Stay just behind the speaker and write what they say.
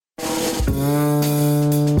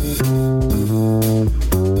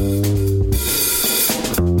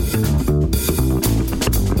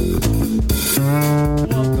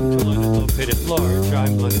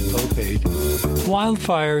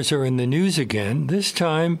wildfires are in the news again. This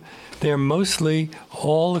time, they're mostly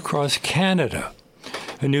all across Canada.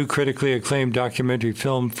 A new critically acclaimed documentary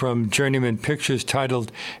film from Journeyman Pictures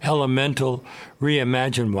titled Elemental,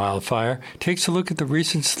 Reimagine Wildfire takes a look at the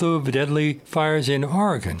recent slew of deadly fires in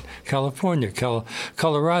Oregon, California,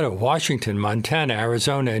 Colorado, Washington, Montana,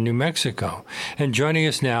 Arizona, and New Mexico. And joining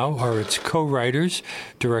us now are its co-writers,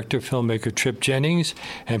 director-filmmaker Trip Jennings,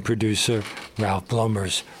 and producer Ralph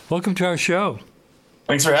Bloemers. Welcome to our show.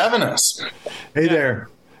 Thanks for having us. Hey there.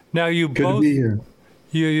 Now you Good both... to be here.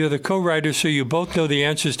 You're the co-writer, so you both know the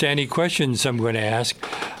answers to any questions I'm going to ask.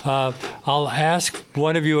 I'll ask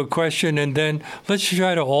one of you a question, and then let's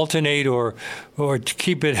try to alternate or to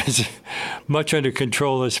keep it as much under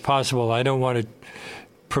control as possible. I don't want to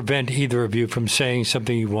prevent either of you from saying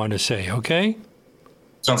something you want to say, okay?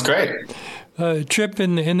 Sounds great. Trip,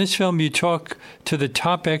 in this film, you talk to the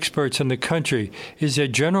top experts in the country. Is there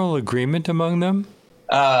general agreement among them?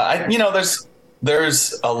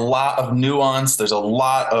 There's a lot of nuance. There's a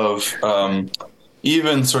lot of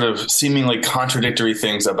even sort of seemingly contradictory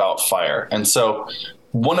things about fire. And so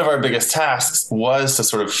one of our biggest tasks was to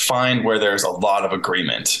sort of find where there's a lot of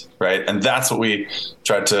agreement, right? And that's what we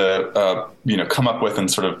tried to, come up with and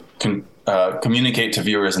sort of communicate to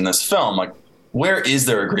viewers in this film. Like, where is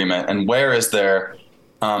there agreement and where is there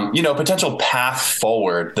potential path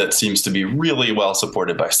forward that seems to be really well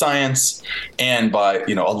supported by science and by,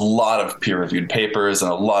 a lot of peer-reviewed papers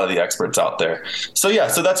and a lot of the experts out there. So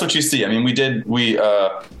that's what you see. I mean, we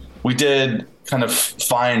did kind of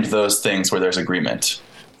find those things where there's agreement.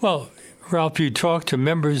 Well, Ralph, you talked to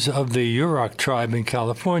members of the Yurok tribe in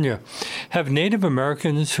California. Have Native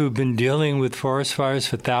Americans who've been dealing with forest fires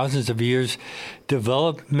for thousands of years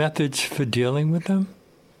developed methods for dealing with them?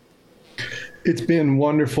 It's been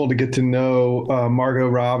wonderful to get to know Margot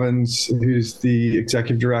Robbins, who's the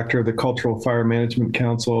executive director of the Cultural Fire Management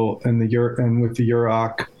Council and with the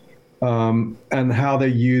Yurok, and how they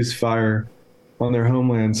use fire on their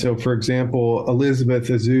homeland. So, for example, Elizabeth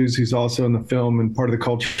Azuz, who's also in the film and part of the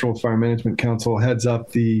Cultural Fire Management Council, heads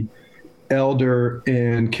up the Elder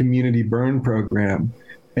and Community Burn Program.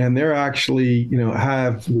 And they're actually,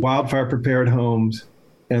 have wildfire prepared homes,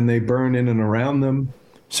 and they burn in and around them.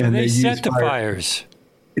 So they set the fires.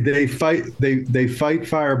 They fight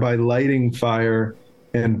fire by lighting fire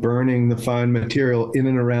and burning the fine material in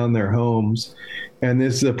and around their homes. And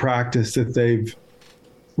this is a practice that they've,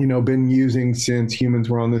 been using since humans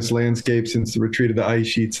were on this landscape, since the retreat of the ice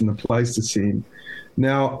sheets in the Pleistocene.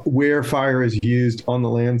 Now, where fire is used on the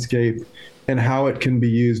landscape and how it can be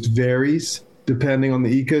used varies depending on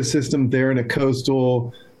the ecosystem. They're in a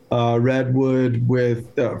coastal redwood with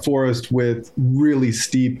forest with really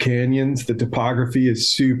steep canyons. The topography is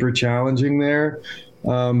super challenging there,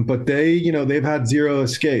 but they've had zero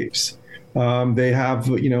escapes. They have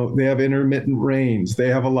intermittent rains. They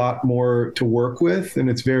have a lot more to work with, and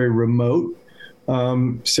it's very remote.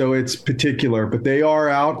 So it's particular, but they are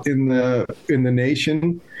out in the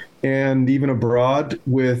nation and even abroad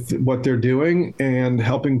with what they're doing and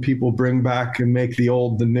helping people bring back and make the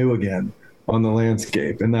old the new again on the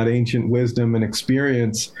landscape, and that ancient wisdom and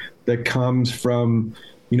experience that comes from,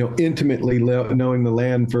 intimately knowing the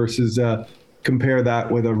land versus compare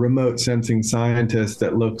that with a remote sensing scientist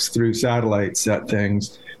that looks through satellites at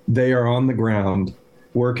things. They are on the ground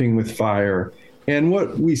working with fire. And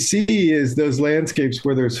what we see is those landscapes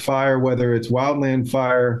where there's fire, whether it's wildland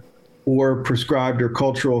fire or prescribed or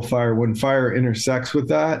cultural fire, when fire intersects with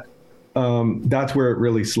that, that's where it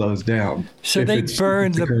really slows down. So they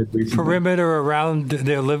burn the perimeter around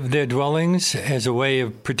their dwellings as a way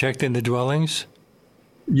of protecting the dwellings?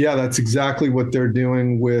 Yeah, that's exactly what they're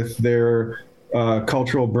doing with their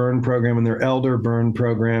cultural burn program and their elder burn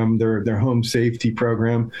program, their home safety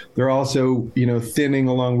program. They're also, thinning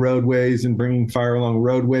along roadways and bringing fire along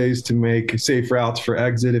roadways to make safe routes for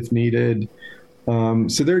exit if needed.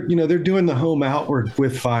 So they're doing the home outward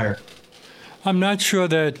with fire. I'm not sure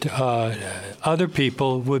that other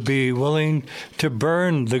people would be willing to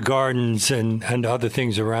burn the gardens and other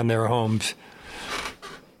things around their homes.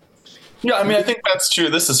 Yeah, I mean, I think that's true.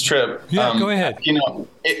 This is Trip. Yeah, go ahead.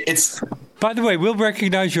 It's. By the way, we'll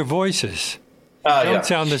recognize your voices. Don't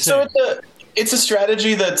sound the same. So it's a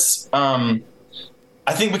strategy that's. I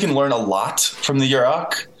think we can learn a lot from the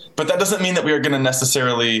Yurok, but that doesn't mean that we are going to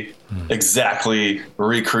necessarily exactly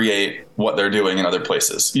recreate what they're doing in other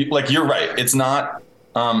places. You're right. It's not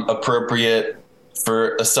appropriate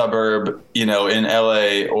for a suburb, in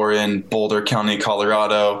LA or in Boulder County,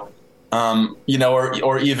 Colorado,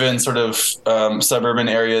 or even sort of suburban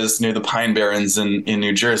areas near the Pine Barrens in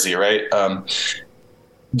New Jersey, right?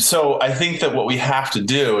 So I think that what we have to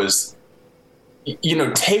do is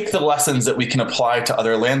take the lessons that we can apply to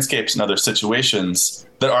other landscapes and other situations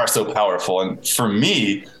that are so powerful. And for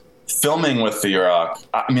me, filming with the Yurok,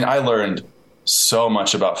 I learned so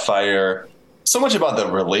much about fire, so much about the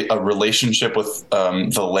relationship with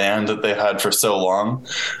the land that they had for so long.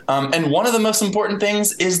 And one of the most important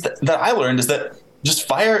things is that I learned is that just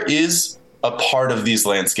fire is a part of these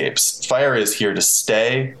landscapes. Fire is here to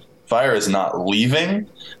stay. Fire is not leaving.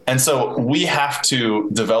 And so we have to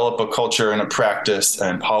develop a culture and a practice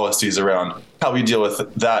and policies around how we deal with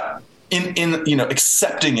that in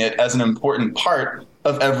accepting it as an important part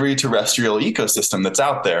of every terrestrial ecosystem that's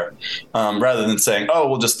out there, rather than saying, oh,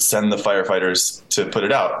 we'll just send the firefighters to put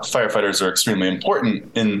it out. Firefighters are extremely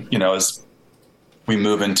important as we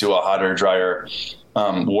move into a hotter, drier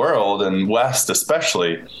world, and West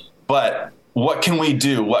especially. But what can we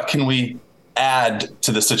do? What can we add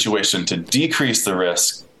to the situation to decrease the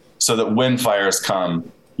risk so that when fires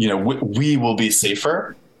come, we will be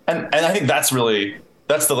safer? And I think that's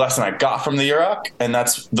the lesson I got from the Yurok, and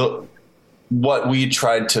that's what we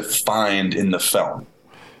tried to find in the film.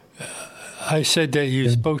 I said that you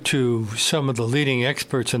spoke to some of the leading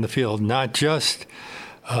experts in the field, not just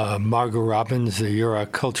Margot Robbins, the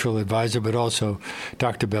Yurok cultural advisor, but also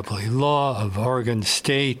Dr. Beverly Law of Oregon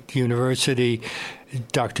State University,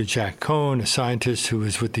 Dr. Jack Cohn, a scientist who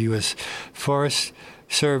was with the U.S. Forest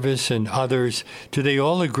Service, and others. Do they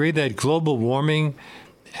all agree that global warming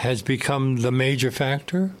has become the major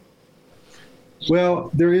factor? Well,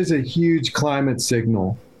 there is a huge climate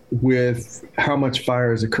signal with how much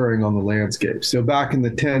fire is occurring on the landscape. So back in the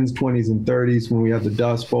 10s, 20s, and 30s, when we had the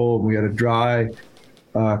Dust Bowl and we had a dry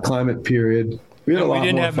climate period, we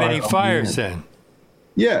didn't have many fires then.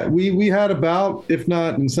 Yeah, we had about, if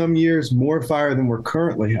not in some years, more fire than we're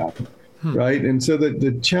currently having, right? And so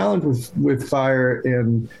the challenge with fire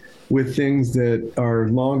and with things that are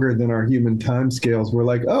longer than our human timescales, we're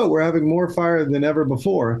like, oh, we're having more fire than ever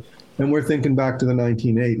before. And we're thinking back to the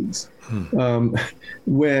 1980s,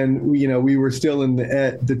 when we were still in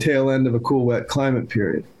the tail end of a cool, wet climate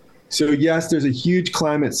period. So yes, there's a huge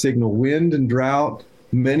climate signal, wind and drought.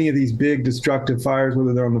 Many of these big destructive fires,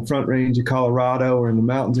 whether they're on the Front Range of Colorado or in the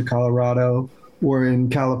mountains of Colorado or in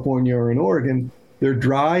California or in Oregon, they're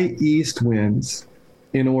dry east winds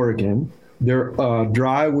in Oregon. They're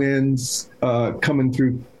dry winds coming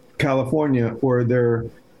through California, or they're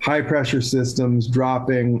high pressure systems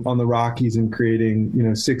dropping on the Rockies and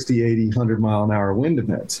creating, 60, 80, 100 mile an hour wind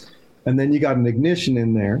events. And then you got an ignition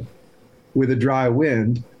in there with a dry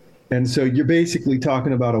wind. And so you're basically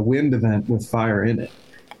talking about a wind event with fire in it.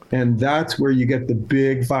 And that's where you get the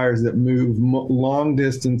big fires that move long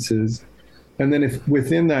distances. And then if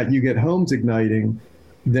within that you get homes igniting,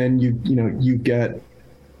 then you get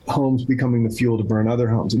homes becoming the fuel to burn other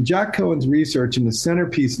homes. And Jack Cohen's research in the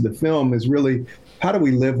centerpiece of the film is really, how do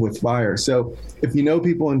we live with fire? So if you know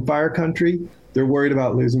people in fire country, they're worried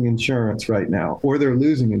about losing insurance right now, or they're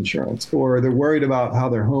losing insurance, or they're worried about how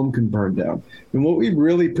their home can burn down. And what we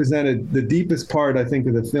really presented, the deepest part, I think,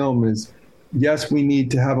 of the film is, yes, we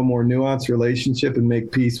need to have a more nuanced relationship and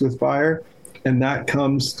make peace with fire. And that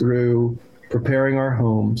comes through preparing our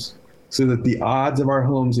homes so that the odds of our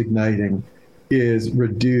homes igniting is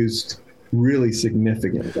reduced really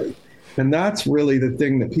significantly. And that's really the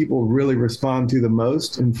thing that people really respond to the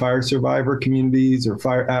most in fire survivor communities or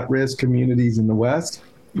fire at-risk communities in the West.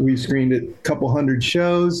 We've screened a couple hundred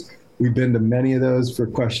shows. We've been to many of those for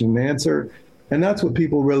question and answer. And that's what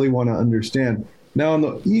people really want to understand. Now, on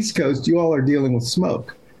the East Coast, you all are dealing with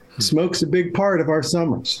smoke. Smoke's a big part of our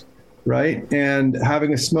summers, right? And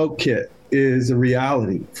having a smoke kit is a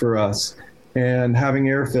reality for us. And having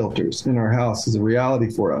air filters in our house is a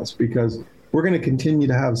reality for us, because we're going to continue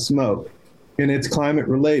to have smoke, and it's climate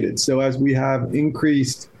related. So as we have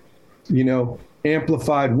increased,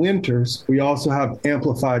 amplified winters, we also have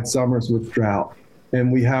amplified summers with drought.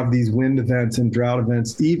 And we have these wind events and drought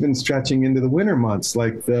events, even stretching into the winter months,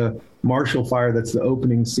 like the Marshall Fire. That's the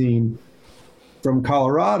opening scene from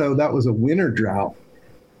Colorado. That was a winter drought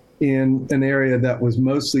in an area that was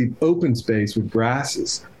mostly open space with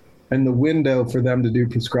grasses. And the window for them to do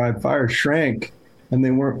prescribed fire shrank, and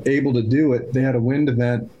they weren't able to do it. They had a wind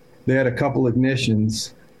event. They had a couple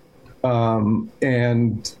ignitions,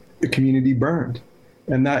 and the community burned.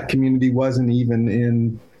 And that community wasn't even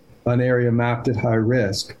in an area mapped at high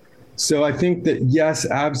risk. So I think that, yes,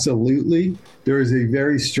 absolutely, there is a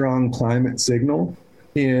very strong climate signal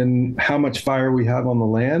in how much fire we have on the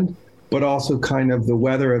land, but also kind of the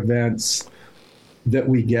weather events that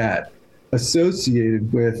we get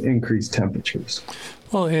associated with increased temperatures.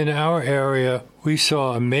 Well, in our area, we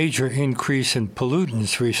saw a major increase in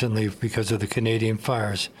pollutants recently because of the Canadian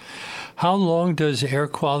fires. How long does air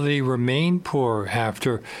quality remain poor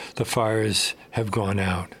after the fires have gone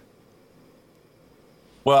out?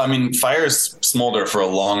 Well, I mean, fires smolder for a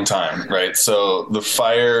long time, right? So the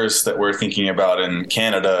fires that we're thinking about in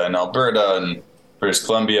Canada and Alberta and British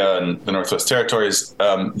Columbia and the Northwest Territories,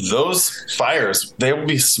 those fires, they will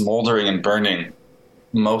be smoldering and burning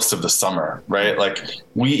most of the summer, right? Like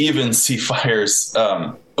we even see fires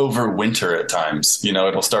over winter at times. You know,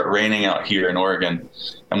 it'll start raining out here in Oregon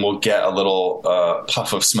and we'll get a little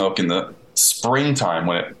puff of smoke in the springtime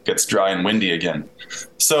when it gets dry and windy again.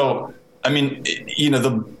 So, I mean, you know,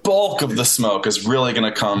 the bulk of the smoke is really going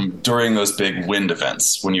to come during those big wind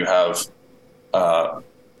events when you have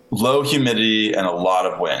low humidity and a lot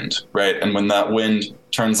of wind, right? And when that wind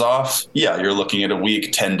turns off, yeah, you're looking at a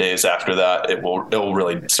week, 10 days after that, it will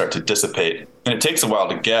really start to dissipate. And it takes a while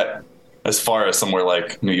to get as far as somewhere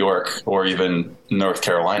like New York or even North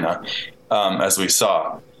Carolina, as we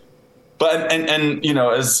saw. But, and you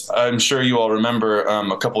know, as I'm sure you all remember,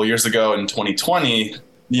 a couple of years ago in 2020,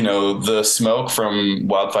 you know, the smoke from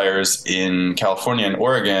wildfires in California and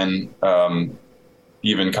Oregon,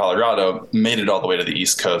 even Colorado, made it all the way to the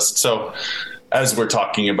East Coast. So as we're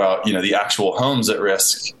talking about, you know, the actual homes at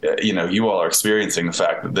risk, you know, you all are experiencing the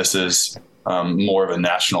fact that this is more of a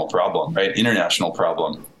national problem, right? International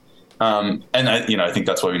problem. And I think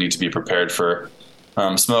that's why we need to be prepared for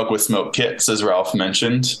smoke with smoke kits, as Ralph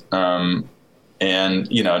mentioned.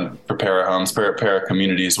 And, you know, prepare our homes, prepare our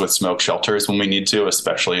communities with smoke shelters when we need to,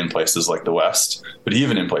 especially in places like the West, but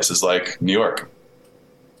even in places like New York.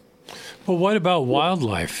 Well, what about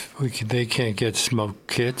wildlife? They can't get smoke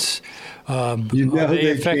kits. Are they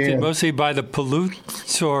affected mostly by the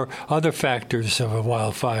pollutants or other factors of a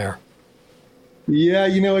wildfire? Yeah,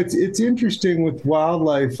 you know, it's interesting with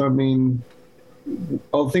wildlife. I mean,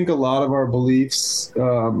 I think a lot of our beliefs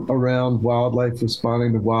around wildlife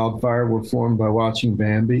responding to wildfire were formed by watching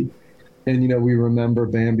Bambi. And, you know, we remember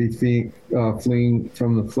Bambi fleeing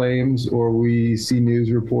from the flames, or we see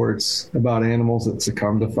news reports about animals that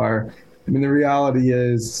succumb to fire. I mean, the reality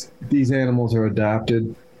is these animals are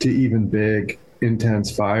adapted to even big,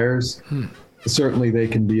 intense fires. Certainly they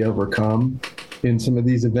can be overcome in some of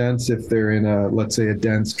these events if they're in let's say, a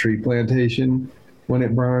dense tree plantation. When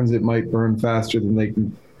it burns, it might burn faster than they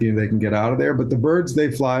can get out of there. But the birds,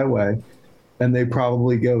 they fly away, and they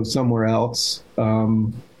probably go somewhere else.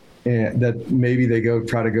 And that maybe they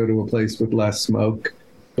try to go to a place with less smoke.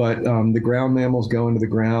 But the ground mammals go into the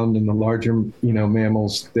ground, and the larger, you know,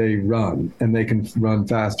 mammals, they run, and they can run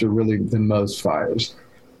faster really than most fires.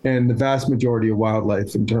 And the vast majority of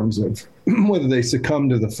wildlife, in terms of whether they succumb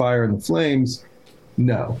to the fire and the flames,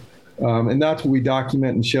 no. And that's what we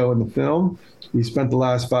document and show in the film. We spent the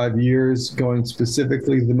last 5 years going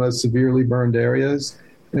specifically to the most severely burned areas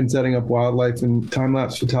and setting up wildlife and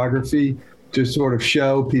time-lapse photography to sort of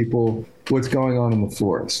show people what's going on in the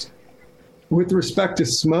forest. With respect to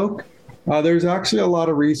smoke, there's actually a lot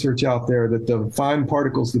of research out there that the fine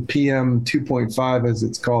particles, the PM 2.5 as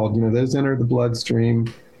it's called, you know, those enter the bloodstream.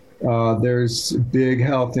 There's big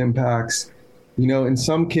health impacts. You know, in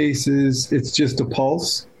some cases, it's just a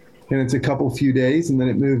pulse, and it's a few days, and then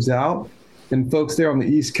it moves out. And folks there on the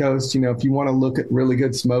East Coast, you know, if you want to look at really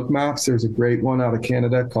good smoke maps, there's a great one out of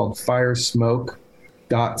Canada called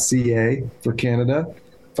firesmoke.ca for Canada,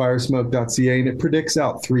 firesmoke.ca, and it predicts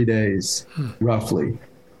out 3 days, roughly,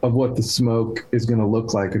 of what the smoke is going to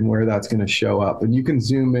look like and where that's going to show up. And you can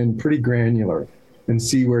zoom in pretty granular and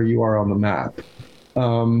see where you are on the map.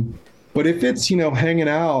 But if it's, you know, hanging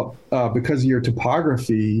out because of your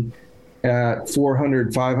topography at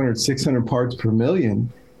 400, 500, 600 parts per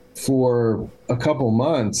million for a couple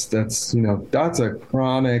months, that's a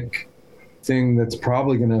chronic thing that's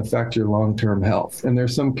probably going to affect your long-term health. And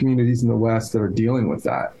there's some communities in the West that are dealing with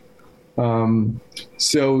that.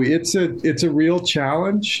 So it's a real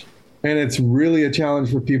challenge, and it's really a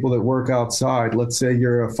challenge for people that work outside. Let's say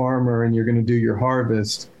you're a farmer and you're going to do your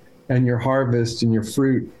harvest, and your harvest and your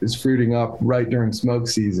fruit is fruiting up right during smoke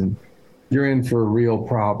season. You're in for a real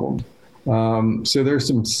problem. So there's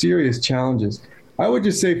some serious challenges. I would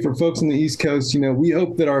just say for folks on the East Coast, you know, we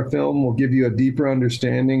hope that our film will give you a deeper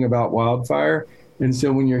understanding about wildfire. And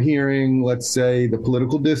so when you're hearing, let's say, the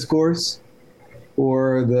political discourse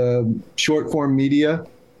or the short form media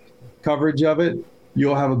coverage of it,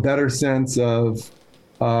 you'll have a better sense of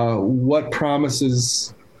what the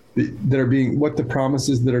promises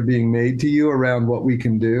that are being made to you around what we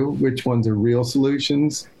can do, which ones are real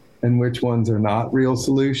solutions and which ones are not real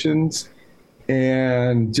solutions,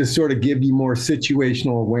 and just sort of give you more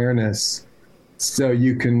situational awareness so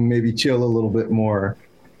you can maybe chill a little bit more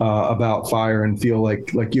about fire and feel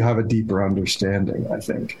like you have a deeper understanding, I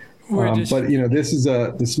think. But this is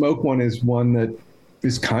the smoke one is one that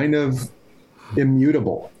is kind of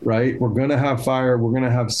immutable, right? We're going to have fire. We're going to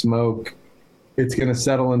have smoke. It's going to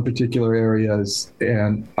settle in particular areas.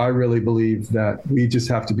 And I really believe that we just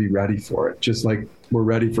have to be ready for it, just like we're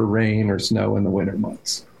ready for rain or snow in the winter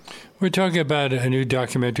months. We're talking about a new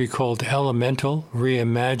documentary called Elemental,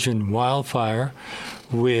 Reimagine Wildfire,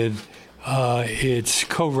 with its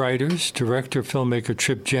co-writers, director, filmmaker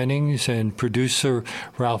Trip Jennings, and producer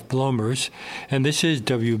Ralph Bloemers. And this is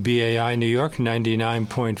WBAI New York,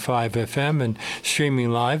 99.5 FM, and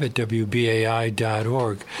streaming live at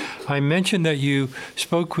WBAI.org. I mentioned that you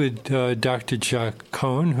spoke with Dr. Jack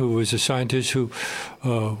Cohn, who was a scientist who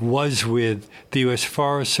was with the U.S.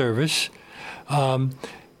 Forest Service.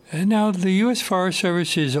 And now, the U.S. Forest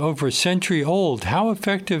Service is over a century old. How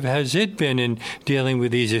effective has it been in dealing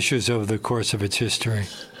with these issues over the course of its history?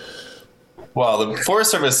 Well, the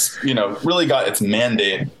Forest Service, really got its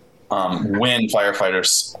mandate when wildfires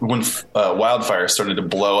started to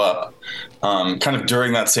blow up, kind of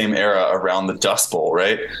during that same era around the Dust Bowl,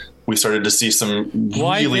 right? We started to see some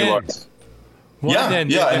really large. Why then?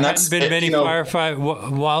 There hadn't been many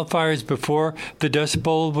wildfires before the Dust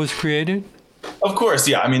Bowl was created? Of course,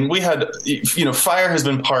 yeah. I mean, we had, fire has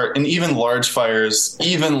been part, and even large fires,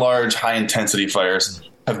 even large high-intensity fires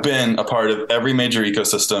have been a part of every major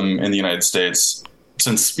ecosystem in the United States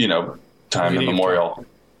since, time immemorial.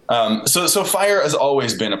 So fire has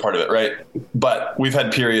always been a part of it, right? But we've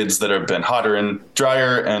had periods that have been hotter and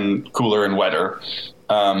drier and cooler and wetter.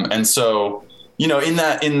 And so, in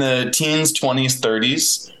the teens, 20s,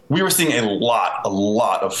 30s, we were seeing a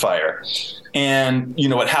lot of fire. And,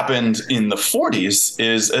 what happened in the 40s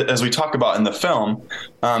is, as we talk about in the film,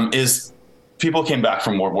 is people came back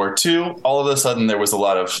from World War II. All of a sudden, there was a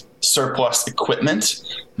lot of surplus equipment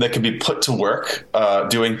that could be put to work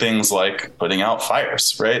doing things like putting out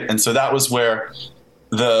fires, right? And so that was where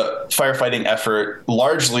the firefighting effort,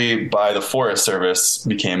 largely by the Forest Service,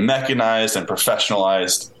 became mechanized and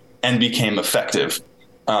professionalized and became effective.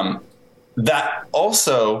 That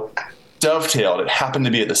also dovetailed. It happened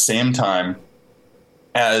to be at the same time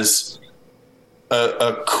as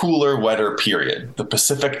a cooler, wetter period. The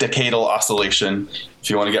Pacific Decadal Oscillation, if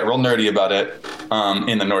you want to get real nerdy about it,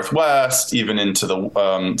 in the Northwest, even into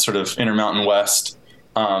the sort of Intermountain West,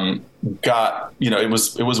 it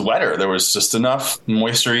was wetter. There was just enough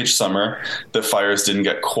moisture each summer that fires didn't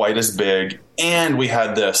get quite as big. And we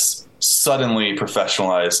had this suddenly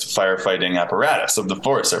professionalized firefighting apparatus of the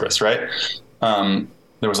Forest Service, right?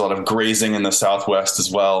 There was a lot of grazing in the Southwest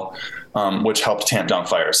as well, which helped tamp down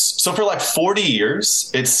fires. So for like 40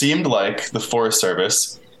 years, it seemed like the Forest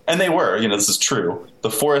Service, and they were, this is true,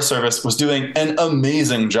 the Forest Service was doing an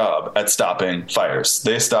amazing job at stopping fires.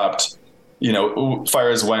 They stopped,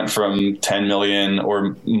 fires went from 10 million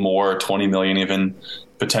or more, 20 million even,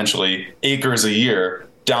 potentially, acres a year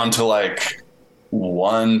down to like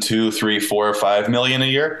 1, 2, 3, 4, 5 million a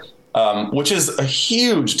year, which is a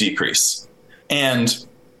huge decrease. And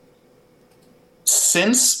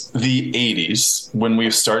since the 80s, when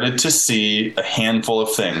we've started to see a handful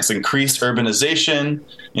of things, increased urbanization,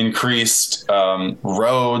 increased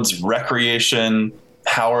roads, recreation,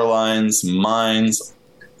 power lines, mines,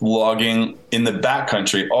 logging in the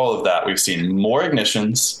backcountry, all of that, we've seen more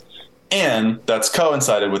ignitions. And that's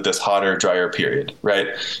coincided with this hotter, drier period, right?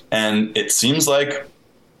 And it seems like,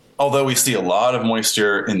 although we see a lot of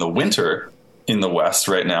moisture in the winter in the West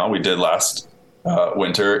right now, we did last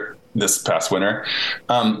winter, this past winter,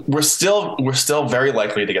 we're still very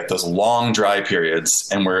likely to get those long, dry periods.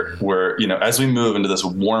 And we're as we move into this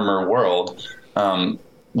warmer world,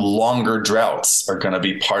 longer droughts are going to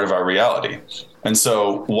be part of our reality. And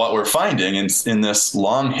so what we're finding in this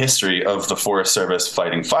long history of the Forest Service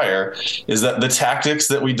fighting fire is that the tactics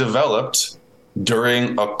that we developed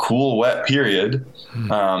during a cool, wet period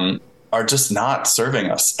are just not serving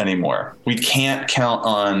us anymore. We can't count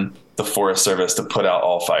on the Forest Service to put out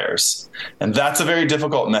all fires. And that's a very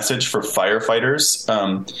difficult message for firefighters.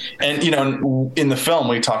 And, in the film,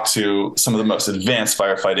 we talked to some of the most advanced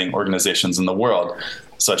firefighting organizations in the world,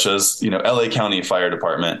 such as, LA County Fire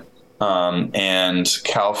Department, and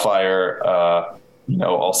CAL FIRE,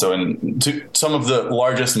 also to some of the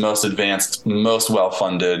largest, most advanced, most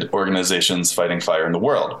well-funded organizations fighting fire in the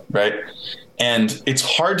world, right? And it's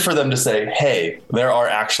hard for them to say, hey, there are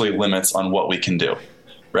actually limits on what we can do,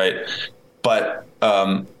 right? But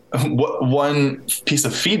one piece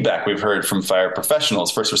of feedback we've heard from fire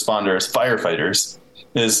professionals, first responders, firefighters,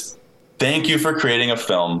 is thank you for creating a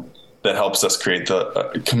film that helps us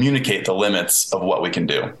communicate the limits of what we can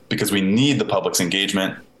do, because we need the public's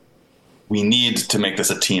engagement. we need to make this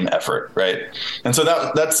a team effort, right? And so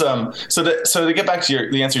that's so to get back to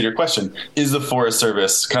the answer to your question, is the Forest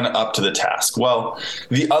Service kind of up to the task? Well,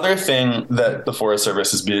 the other thing that the Forest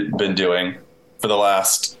Service has been doing for the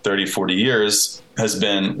last 30, 40 years has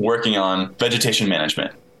been working on vegetation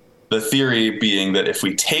management. The theory being that if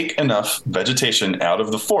we take enough vegetation out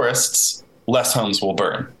of the forests, less homes will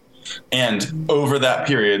burn. And over that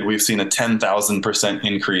period, we've seen a 10,000%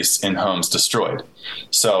 increase in homes destroyed.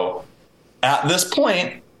 So at this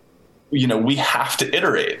point, we have to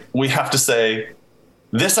iterate. We have to say,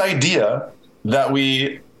 this idea that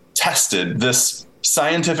we tested, this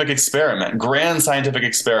scientific experiment, grand scientific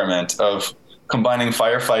experiment of combining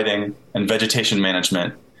firefighting and vegetation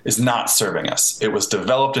management is not serving us. It was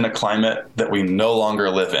developed in a climate that we no longer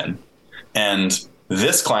live in. And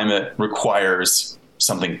this climate requires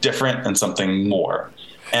something different and something more.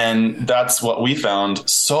 And that's what we found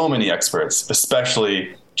so many experts,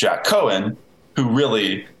 especially Jack Cohen, who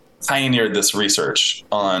really pioneered this research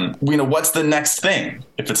on, what's the next thing?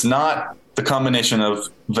 If it's not the combination of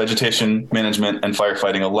vegetation management and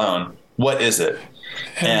firefighting alone, what is it?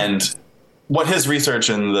 And what his research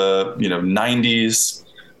in the 90s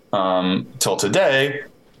till today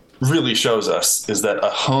really shows us is that a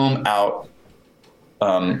home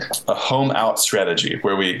out strategy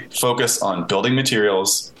where we focus on building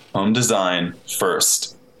materials, home design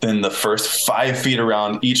first, then the first 5 feet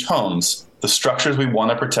around each homes, the structures we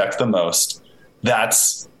want to protect the most,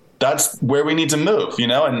 that's where we need to move,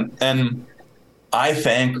 and I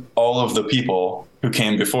thank all of the people who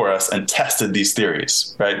came before us and tested these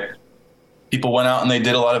theories, right? People went out and they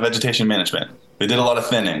did a lot of vegetation management. They did a lot of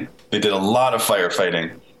thinning. They did a lot of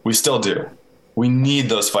firefighting. We still do. We need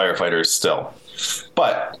those firefighters still.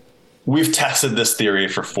 But we've tested this theory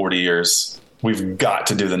for 40 years. We've got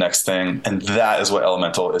to do the next thing. And that is what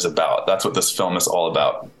Elemental is about. That's what this film is all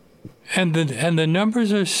about. And the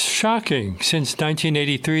numbers are shocking. Since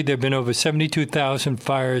 1983, there have been over 72,000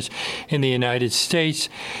 fires in the United States,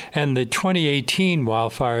 and the 2018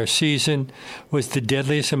 wildfire season was the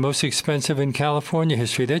deadliest and most expensive in California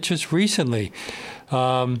history. That's just recently.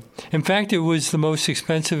 In fact, it was the most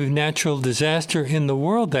expensive natural disaster in the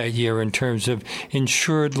world that year in terms of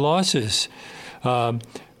insured losses.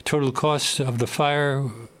 Total cost of the fire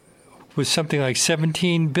was something like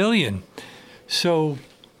 $17 billion. So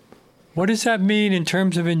what does that mean in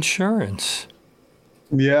terms of insurance?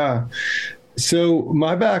 Yeah. So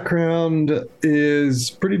my background is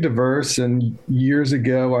pretty diverse. And years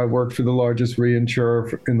ago, I worked for the largest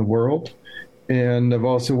reinsurer in the world. And I've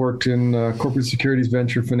also worked in corporate securities,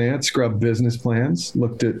 venture finance, scrubbed business plans,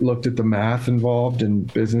 looked at the math involved in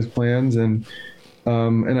business plans. And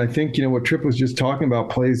I think, what Tripp was just talking about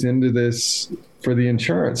plays into this for the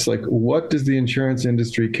insurance. Like, what does the insurance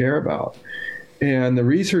industry care about? And the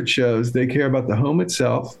research shows they care about the home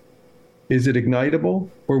itself. Is it ignitable,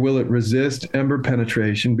 or will it resist ember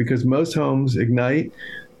penetration? Because most homes ignite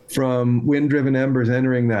from wind-driven embers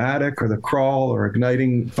entering the attic or the crawl, or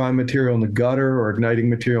igniting fine material in the gutter, or igniting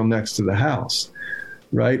material next to the house,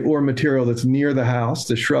 right? Or material that's near the house,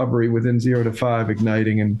 the shrubbery within 0 to 5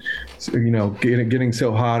 igniting and, getting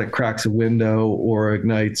so hot it cracks a window or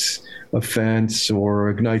ignites a fence or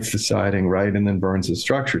ignites the siding, right? And then burns the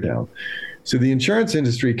structure down. So the insurance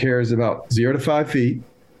industry cares about 0 to 5 feet,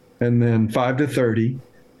 and then 5 to 30,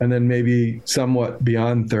 and then maybe somewhat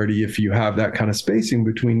beyond 30 if you have that kind of spacing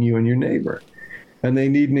between you and your neighbor. And they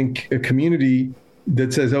need a community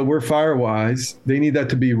that says, oh, we're fire-wise. They need that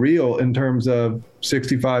to be real in terms of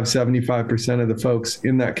 65, 75% of the folks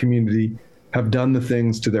in that community have done the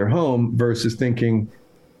things to their home, versus thinking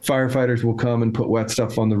firefighters will come and put wet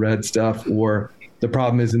stuff on the red stuff, or the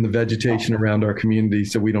problem is in the vegetation around our community,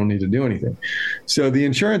 so we don't need to do anything. So the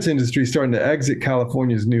insurance industry is starting to exit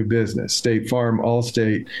California's new business. State Farm,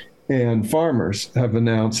 Allstate, and farmers have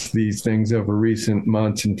announced these things over recent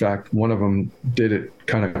months. In fact, one of them did it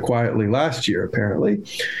kind of quietly last year, apparently.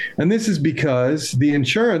 And this is because the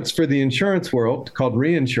insurance for the insurance world, called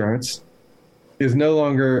reinsurance, is no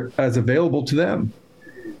longer as available to them.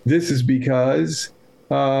 This is because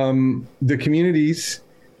the communities,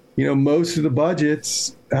 most of the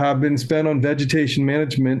budgets have been spent on vegetation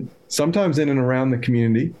management, sometimes in and around the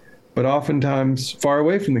community, but oftentimes far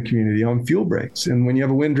away from the community on fuel breaks. And when you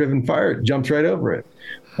have a wind-driven fire, it jumps right over it.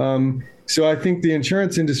 So I think the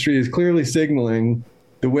insurance industry is clearly signaling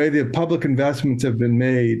the way the public investments have been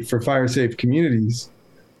made for fire-safe communities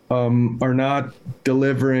are not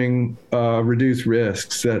delivering reduced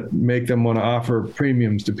risks that make them want to offer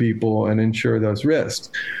premiums to people and insure those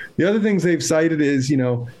risks. The other things they've cited is,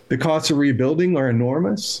 the costs of rebuilding are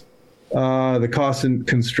enormous. The costs in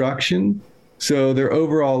construction, So their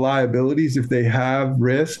overall liabilities, if they have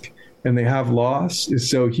risk and they have loss, is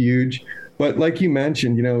so huge. But like you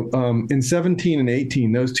mentioned, in 17 and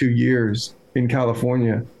 18, those 2 years in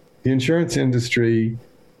California, the insurance industry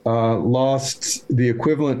lost the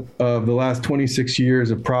equivalent of the last 26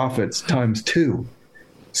 years of profits times 2.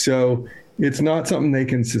 So it's not something they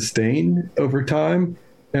can sustain over time.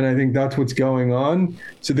 And I think that's what's going on.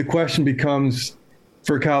 So the question becomes,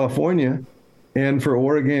 for California and for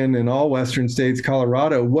Oregon and all Western states,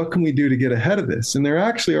 Colorado, what can we do to get ahead of this? And there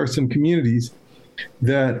actually are some communities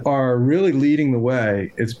that are really leading the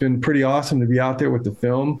way. It's been pretty awesome to be out there with the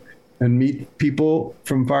film and meet people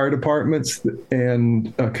from fire departments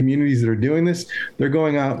and communities that are doing this. They're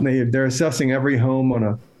going out and they're assessing every home on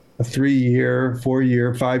a 3-year,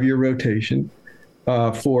 4-year, 5-year rotation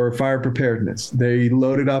for fire preparedness. They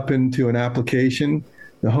load it up into an application.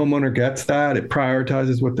 The homeowner gets that. It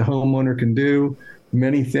prioritizes what the homeowner can do.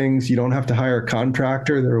 Many things, you don't have to hire a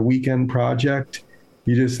contractor. They're a weekend project.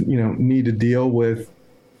 You just, need to deal with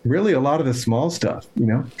really a lot of the small stuff,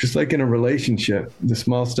 just like in a relationship, the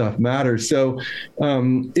small stuff matters. So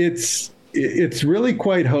it's really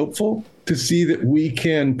quite hopeful to see that we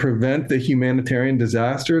can prevent the humanitarian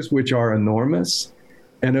disasters, which are enormous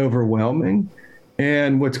and overwhelming.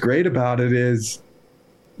 And what's great about it is,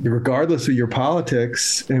 regardless of your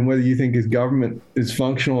politics and whether you think his government is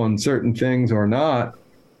functional on certain things or not,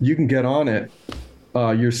 you can get on it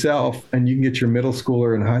yourself, and you can get your middle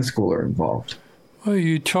schooler and high schooler involved. Well,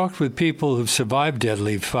 you talked with people who've survived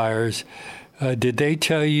deadly fires. Did they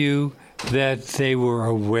tell you that they were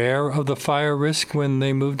aware of the fire risk when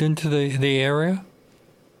they moved into the area?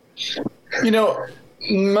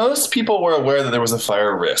 Most people were aware that there was a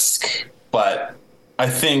fire risk, but I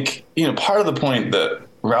think, part of the point that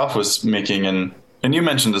Ralph was making, and you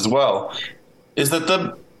mentioned as well, is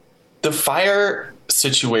that the fire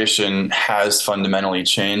situation has fundamentally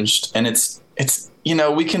changed. And it's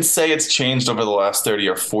we can say it's changed over the last 30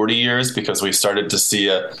 or 40 years because we started to see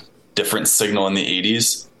a different signal in the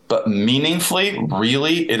 80s. But meaningfully,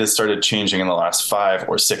 really, it has started changing in the last 5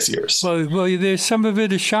 or 6 years. Well, there's some of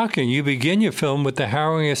it is shocking. You begin your film with the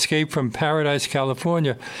harrowing escape from Paradise,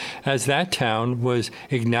 California, as that town was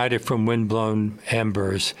ignited from windblown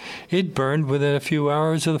embers. It burned within a few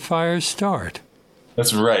hours of the fire's start.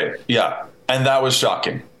 That's right. Yeah. And that was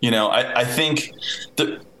shocking. I think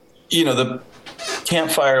the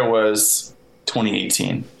campfire was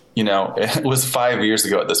 2018. It was 5 years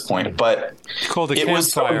ago at this point, but it's called a campfire.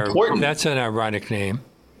 Was so important. That's an ironic name.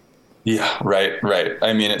 Yeah, right.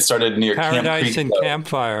 I mean, it started near Paradise Camp Creek, and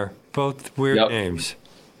Campfire, both weird names.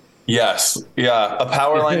 Yes. Yeah. A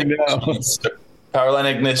power line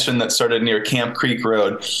ignition that started near Camp Creek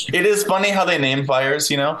Road. It is funny how they name fires,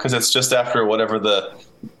 because it's just after whatever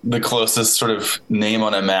the closest sort of name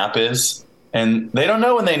on a map is. And they don't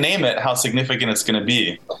know when they name it how significant it's going to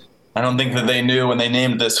be. I don't think that they knew when they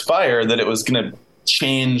named this fire that it was going to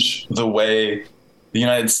change the way the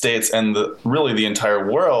United States and really the entire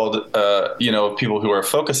world, people who are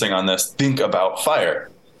focusing on this think about fire.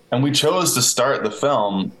 And we chose to start the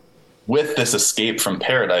film with this escape from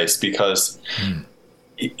Paradise because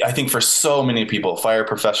I think for so many people, fire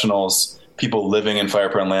professionals, people living in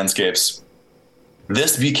fire-prone landscapes,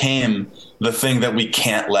 this became the thing that we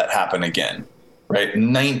can't let happen again. Right,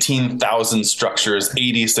 19,000 structures,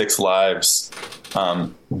 86 lives,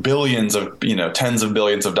 billions of, tens of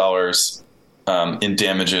billions of dollars in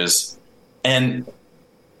damages. And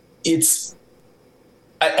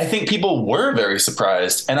I think people were very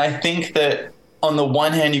surprised. And I think that on the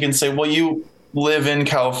one hand, you can say, well, you live in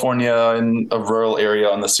California in a rural area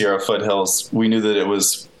on the Sierra foothills. We knew that it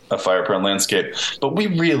was a fire-prone landscape, but we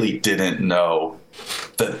really didn't know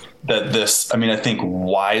that this, I think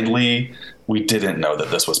widely, we didn't know that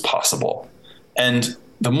this was possible. And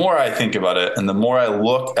the more I think about it and the more I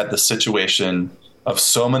look at the situation of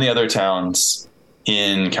so many other towns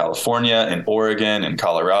in California, in Oregon, in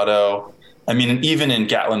Colorado, even in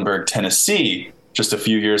Gatlinburg, Tennessee, just a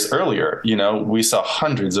few years earlier, we saw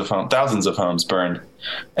thousands of homes burned.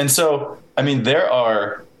 And so,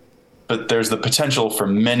 there's the potential for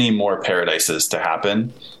many more paradises to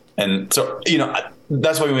happen. And so,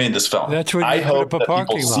 that's why we made this film. That's what I hope that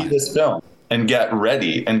people see this film and get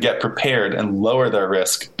ready and get prepared and lower their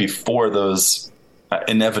risk before those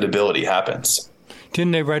inevitability happens.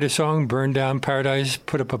 Didn't they write a song, Burn Down Paradise,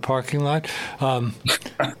 Put Up a Parking Lot?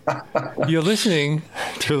 You're listening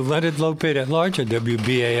to Leonard Lopate at Large on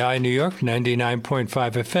WBAI New York, 99.5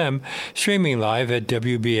 FM, streaming live at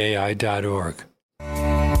WBAI.org.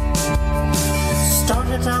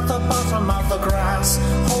 Started at the bottom of the grass,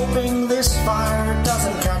 hoping this fire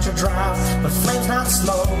doesn't catch a draft, but flames not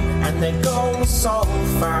slow, and and they go so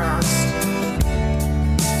fast.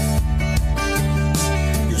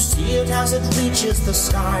 You see it as it reaches the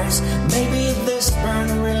skies. Maybe this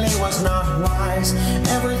burn really was not wise.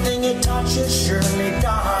 Everything it touches surely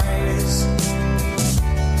dies.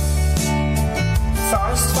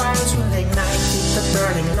 Forest fires will ignite, keep the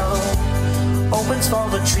burning low. Opens for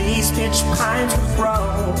the trees, pitch pines will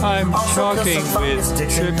grow. I'm Also talking kill some with fungus Trip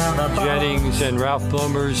sticks in the bones. Jennings and Ralph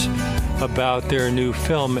Bloemers about their new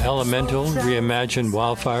film, Elemental, Reimagine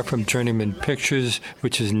Wildfire from Journeyman Pictures,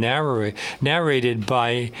 which is narrated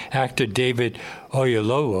by actor David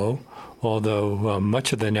Oyelowo, although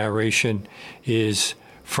much of the narration is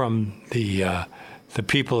from the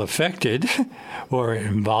people affected or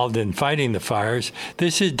involved in fighting the fires.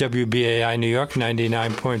 This is WBAI New York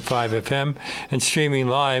 99.5 FM and streaming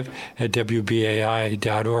live at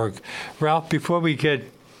WBAI.org. Ralph, before we get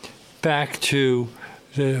back to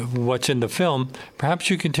what's in the film, perhaps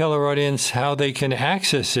you can tell our audience how they can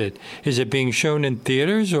access it. Is it being shown in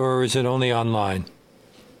theaters or is it only online?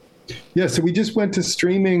 Yeah, so we just went to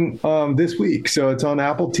streaming this week. So it's on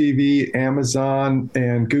Apple TV, Amazon,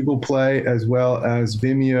 and Google Play, as well as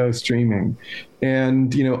Vimeo streaming.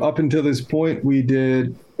 And, up until this point, we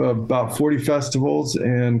did about 40 festivals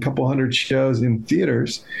and a couple hundred shows in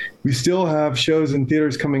theaters. We still have shows in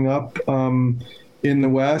theaters coming up in the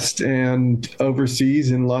West and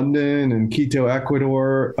overseas in London and Quito,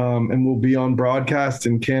 Ecuador, and we'll be on broadcast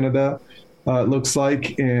in Canada. It looks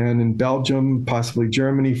like, and in Belgium, possibly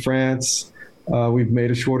Germany, France. We've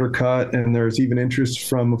made a shorter cut, and there's even interest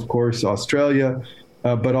from, of course, Australia,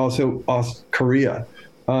 but also Korea.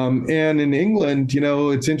 And in England,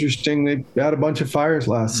 it's interesting, they had a bunch of fires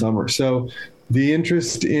last summer. So the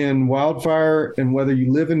interest in wildfire and whether you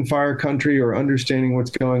live in fire country or understanding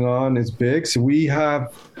what's going on is big. So we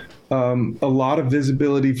have a lot of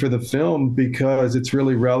visibility for the film because it's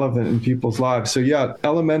really relevant in people's lives. So yeah,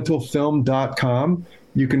 elementalfilm.com.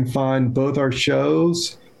 You can find both our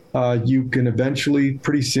shows. You can eventually,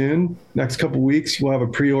 pretty soon, next couple of weeks, we'll have a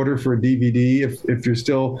pre-order for a DVD if you're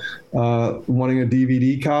still wanting a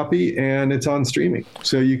DVD copy, and it's on streaming.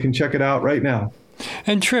 So you can check it out right now.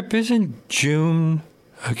 And Trip, isn't June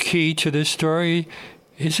a key to this story?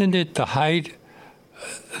 Isn't it the height,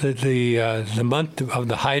 the month of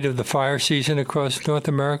the height of the fire season across North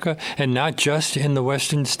America, and not just in the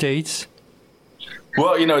western states?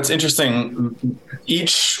 Well, it's interesting.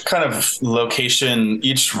 Each kind of location,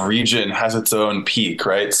 each region has its own peak,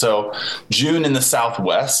 right? So June in the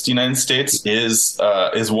Southwest United States is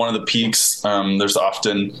one of the peaks. There's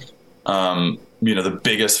often, the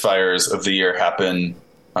biggest fires of the year happen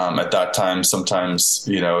at that time. Sometimes,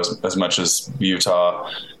 as much as Utah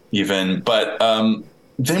even. But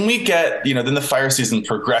then we get, then the fire season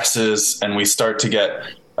progresses and we start to get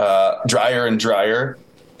drier and drier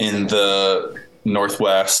in the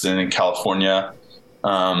Northwest and in California,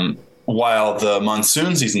 while the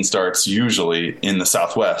monsoon season starts usually in the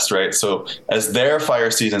Southwest, right? So as their fire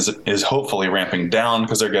season is hopefully ramping down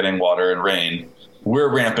because they're getting water and rain, we're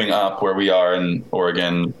ramping up where we are in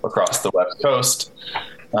Oregon across the West Coast.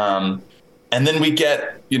 And then we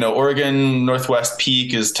get, Oregon Northwest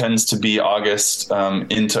peak tends to be August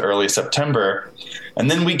into early September. And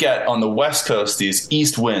then we get on the West Coast these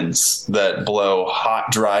east winds that blow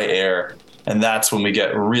hot, dry air. And that's when we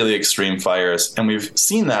get really extreme fires. And we've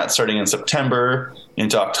seen that starting in September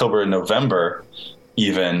into October and November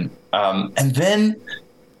even. And then,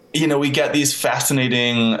 we get these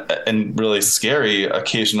fascinating and really scary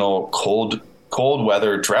occasional cold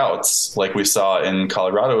weather droughts like we saw in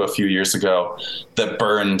Colorado a few years ago that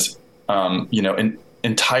burned,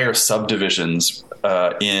 entire subdivisions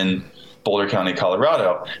in Boulder County,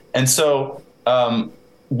 Colorado. And so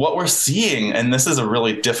what we're seeing, and this is a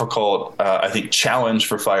really difficult, I think, challenge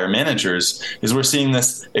for fire managers, is we're seeing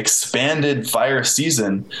this expanded fire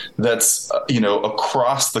season that's,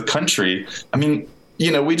 across the country. I mean,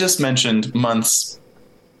 we just mentioned months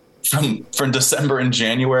from December and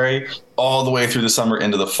January all the way through the summer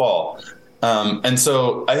into the fall. And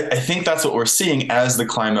so I think that's what we're seeing as the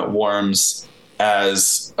climate warms,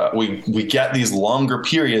 as we get these longer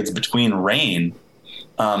periods between rain.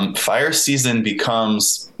 Fire season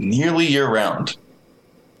becomes nearly year-round.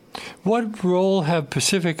 What role have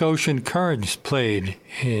Pacific Ocean currents played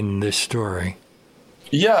in this story?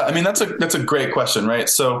 Yeah, I mean, that's a great question, right?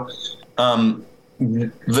 So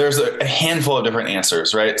there's a handful of different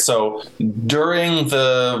answers, right? So during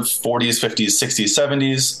the 40s, 50s, 60s,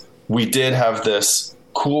 70s, we did have this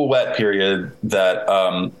cool, wet period that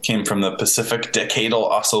came from the Pacific Decadal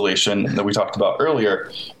Oscillation that we talked about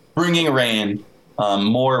earlier, bringing rain,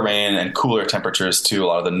 more rain and cooler temperatures to a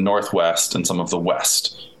lot of the Northwest and some of the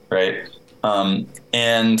West. right?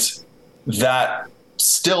 And that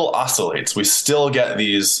still oscillates. We still get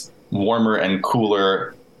these warmer and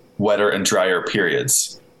cooler, wetter and drier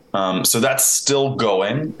periods. So that's still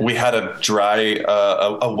going. We had a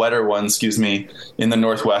wetter one, in the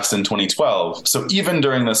Northwest in 2012. So even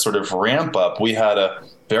during this sort of ramp up, we had a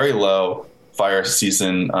very low fire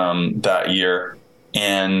season that year,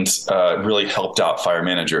 and really helped out fire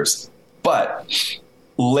managers. But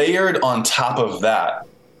layered on top of that,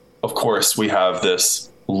 of course, we have this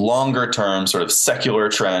longer term sort of secular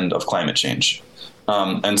trend of climate change.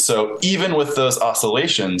 And so even with those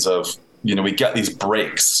oscillations of, we get these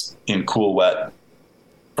breaks in cool, wet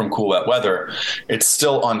weather, it's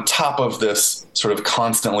still on top of this sort of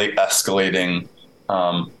constantly escalating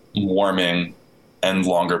warming and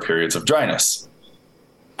longer periods of dryness.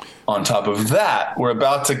 On top of that, we're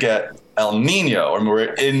about to get El Nino, or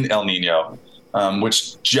we're in El Nino,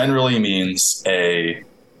 which generally means a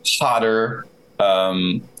hotter,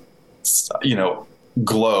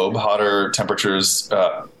 globe, hotter temperatures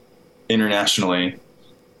internationally.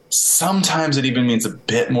 Sometimes it even means a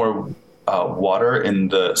bit more water in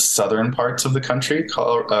the southern parts of the country,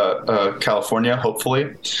 California,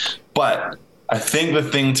 hopefully. But I think the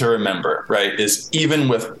thing to remember, right, is even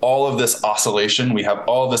with all of this oscillation, we have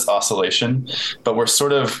all this oscillation, but we're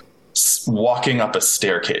sort of walking up a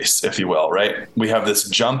staircase, if you will, right? We have this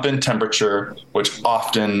jump in temperature, which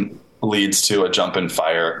often leads to a jump in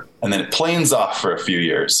fire, and then it planes off for a few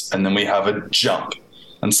years, and then we have a jump.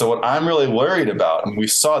 And so what I'm really worried about, and we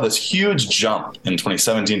saw this huge jump in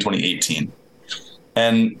 2017, 2018,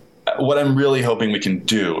 and what I'm really hoping we can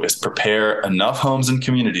do is prepare enough homes and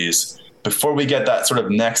communities before we get that sort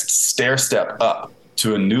of next stair step up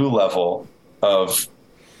to a new level of,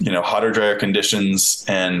 hotter, drier conditions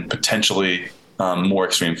and potentially more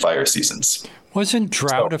extreme fire seasons. Wasn't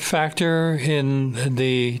drought a factor in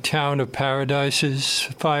the town of Paradise's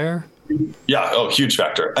fire? Yeah. Huge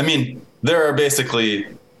factor. I mean, there are basically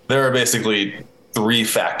 3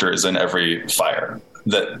 factors in every fire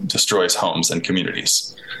that destroys homes and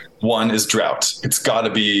communities. One is drought. It's got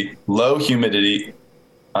to be low humidity,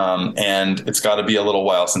 and it's got to be a little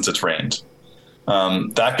while since it's rained.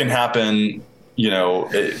 That can happen,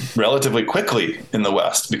 relatively quickly in the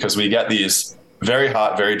West because we get these very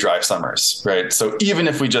hot, very dry summers, right? So even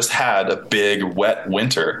if we just had a big wet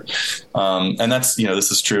winter, and that's,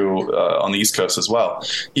 this is true on the East Coast as well.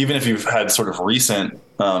 Even if you've had sort of recent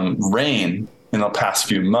rain in the past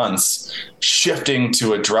few months, shifting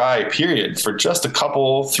to a dry period for just a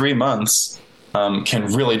couple, 3 months can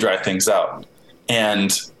really dry things out.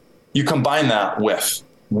 And you combine that with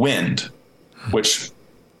wind, which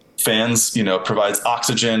fans, provides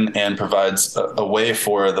oxygen and provides a way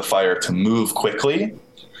for the fire to move quickly,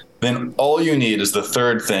 then all you need is the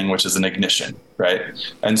third thing, which is an ignition, right?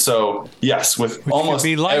 And so, yes, with which almost could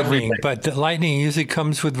be lightning, everything. But the lightning usually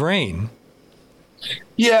comes with rain.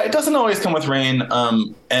 Yeah, it doesn't always come with rain.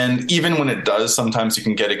 And even when it does, sometimes you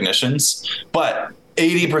can get ignitions. But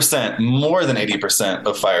 80%, more than 80%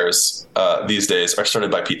 of fires these days are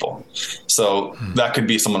started by people. So that could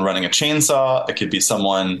be someone running a chainsaw. It could be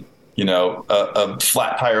someone, a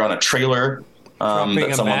flat tire on a trailer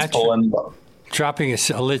that someone's pulling. Dropping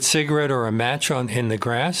a lit cigarette or a match in the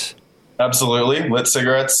grass? Absolutely. Lit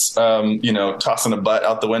cigarettes, tossing a butt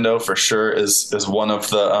out the window for sure is one of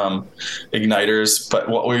the igniters. But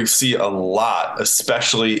what we see a lot,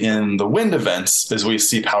 especially in the wind events, is we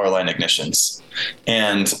see power line ignitions.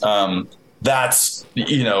 And that's,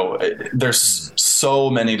 there's so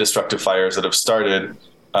many destructive fires that have started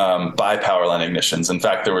by power line ignitions. In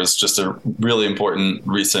fact, there was just a really important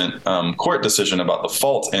recent court decision about the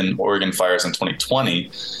fault in Oregon fires in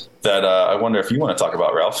 2020 that I wonder if you want to talk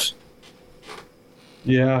about, Ralph.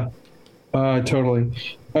 Yeah, totally.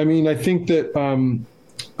 I mean, I think that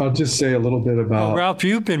I'll just say a little bit about... Well, Ralph,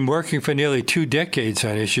 you've been working for nearly 2 decades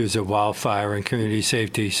on issues of wildfire and community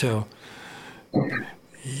safety, so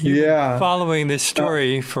you've been following this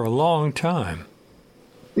story for a long time.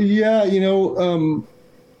 Yeah,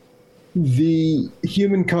 the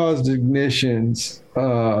human-caused ignitions,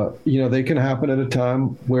 they can happen at a time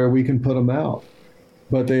where we can put them out,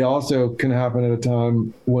 but they also can happen at a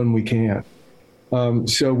time when we can't.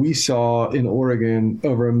 So we saw in Oregon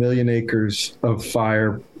over 1 million acres of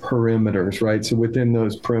fire perimeters, right? So within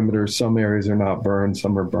those perimeters, some areas are not burned,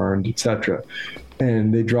 some are burned, et cetera.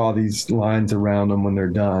 And they draw these lines around them when they're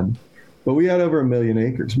done. But we had over 1 million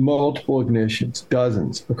acres, multiple ignitions,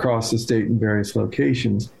 dozens across the state in various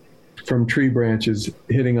locations, from tree branches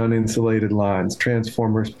hitting uninsulated lines,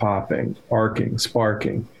 transformers popping, arcing,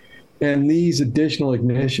 sparking. And these additional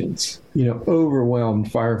ignitions, overwhelmed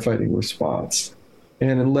firefighting response.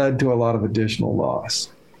 and it led to a lot of additional loss.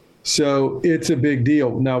 So it's a big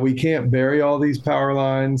deal. Now, we can't bury all these power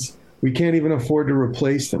lines. We can't even afford to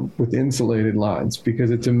replace them with insulated lines because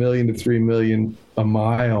it's $1 million to $3 million a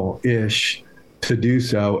mile-ish to do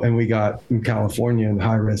so. And we got in California in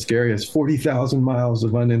high-risk areas, 40,000 miles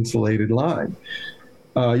of uninsulated line.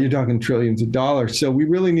 You're talking trillions of dollars. So we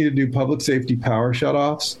really need to do public safety power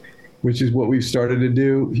shutoffs, which is what we've started to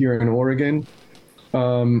do here in Oregon.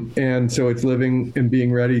 And so it's living and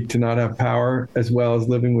being ready to not have power as well as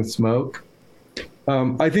living with smoke.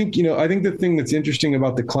 I think the thing that's interesting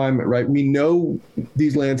about the climate, right? We know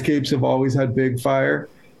these landscapes have always had big fire.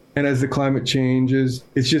 And as the climate changes,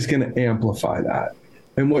 it's just going to amplify that.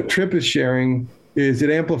 And what Trip is sharing is it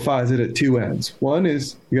amplifies it at two ends. One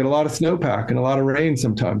is you get a lot of snowpack and a lot of rain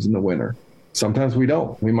sometimes in the winter. Sometimes we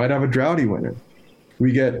don't. We might have a droughty winter.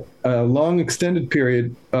 We get a long extended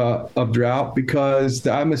period of drought because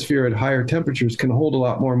the atmosphere at higher temperatures can hold a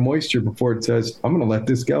lot more moisture before it says, I'm going to let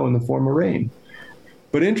this go in the form of rain.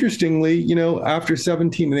 But interestingly, after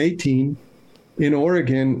 17 and 18 in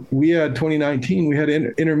Oregon, 2019, we had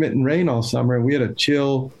intermittent rain all summer, and we had a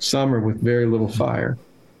chill summer with very little fire.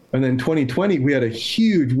 And then 2020, we had a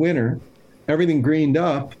huge winter, everything greened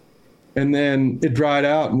up, and then it dried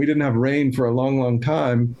out and we didn't have rain for a long, long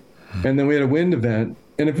time. And then we had a wind event.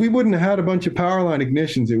 And if we wouldn't have had a bunch of power line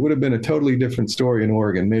ignitions, it would have been a totally different story in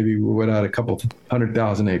Oregon. Maybe we would have had a couple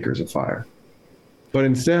 100,000 acres of fire. But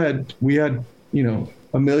instead, we had,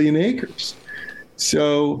 1 million acres.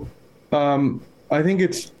 So I think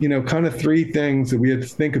it's, kind of three things that we have to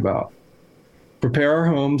think about. Prepare our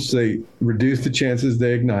homes so they reduce the chances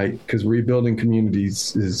they ignite, because rebuilding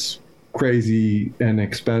communities is crazy and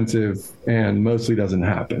expensive and mostly doesn't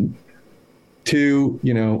happen. Two,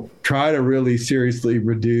 try to really seriously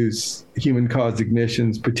reduce human-caused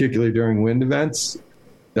ignitions, particularly during wind events.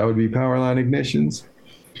 That would be power line ignitions.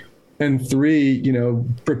 And three,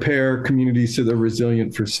 prepare communities so they're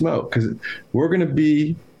resilient for smoke, because we're going to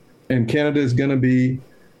be, and Canada is going to be,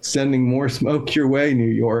 sending more smoke your way, New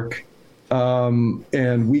York.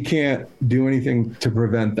 And we can't do anything to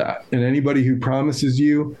prevent that. And anybody who promises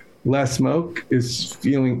you less smoke is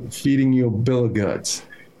feeding you a bill of goods,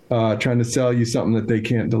 trying to sell you something that they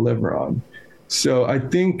can't deliver on. So I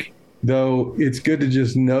think, though, it's good to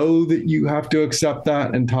just know that you have to accept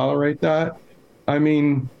that and tolerate that. I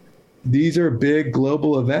mean, these are big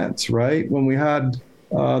global events, right? When we had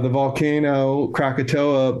the volcano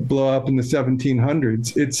Krakatoa blow up in the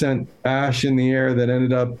 1700s, it sent ash in the air that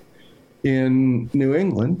ended up in New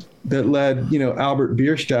England that led, Albert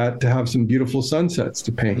Bierstadt to have some beautiful sunsets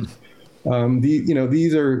to paint.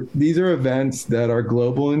 These are events that are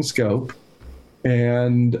global in scope,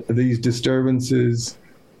 and these disturbances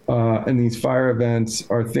and these fire events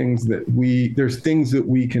are things that there's things that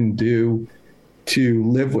we can do to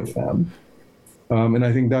live with them. And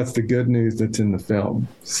I think that's the good news that's in the film.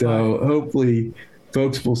 So hopefully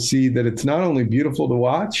folks will see that it's not only beautiful to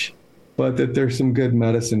watch, but that there's some good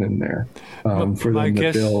medicine in there for them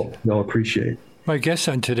that they'll appreciate. My guests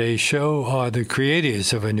on today's show are the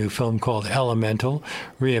creators of a new film called Elemental,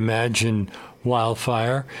 Reimagine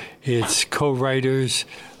Wildfire. Its co-writers,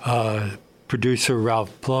 producer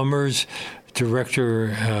Ralph Bloemers, director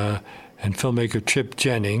and filmmaker Trip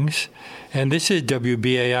Jennings. And this is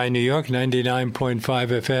WBAI New York, 99.5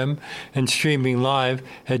 FM, and streaming live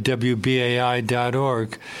at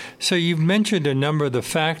WBAI.org. So you've mentioned a number of the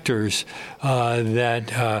factors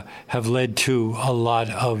that have led to a lot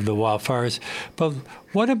of the wildfires. But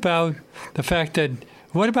what about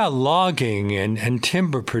logging and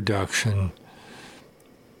timber production?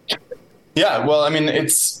 Yeah, well, I mean,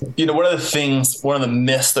 it's, one of the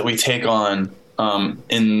myths that we take on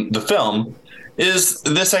in the film is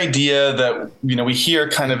this idea that, we hear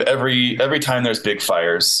kind of every time there's big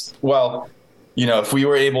fires. Well, if we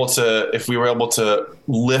were able to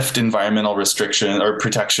lift environmental restriction or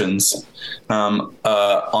protections on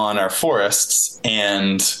our forests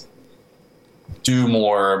and do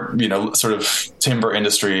more, sort of timber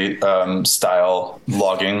industry style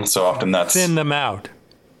logging. So often that's thin them out.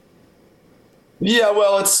 Yeah,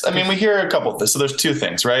 well, we hear a couple of this. So there's two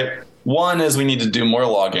things, right? One is we need to do more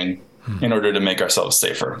logging in order to make ourselves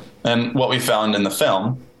safer. And what we found in the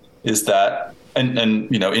film is that, and in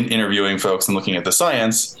interviewing folks and looking at the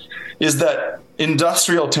science, is that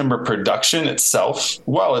industrial timber production itself,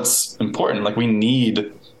 while it's important, like we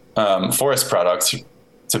need forest products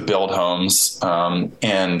to build homes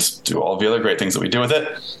and do all the other great things that we do with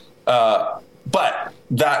it. But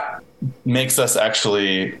that makes us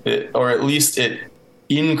or at least it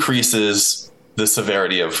increases the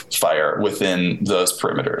severity of fire within those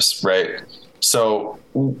perimeters, right? So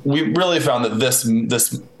we really found that this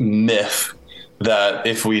myth that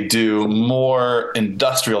if we do more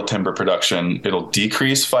industrial timber production, it'll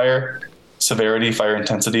decrease fire severity, fire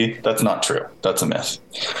intensity. That's not true. That's a myth.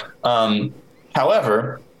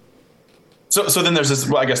 However, so then there's this,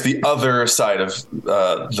 well, I guess the other side of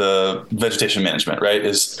the vegetation management, right,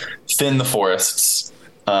 is thin the forests,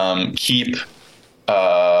 pull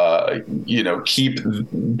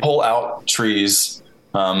out trees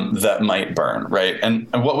that might burn, right? And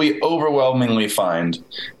what we overwhelmingly find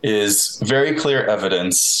is very clear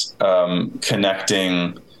evidence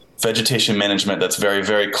connecting vegetation management that's very,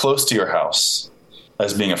 very close to your house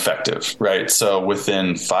as being effective, right? So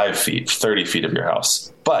within 5 feet, 30 feet of your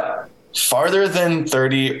house. But farther than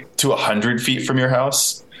 30 to 100 feet from your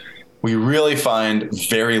house, we really find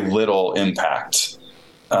very little impact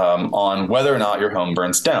on whether or not your home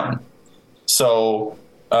burns down. So,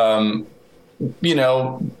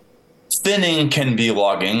 thinning can be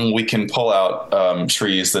logging. We can pull out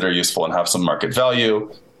trees that are useful and have some market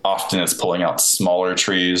value. Often it's pulling out smaller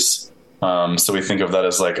trees. So we think of that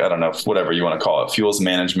as like, I don't know, whatever you want to call it. Fuels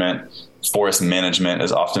management, forest management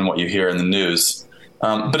is often what you hear in the news.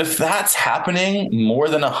 But if that's happening more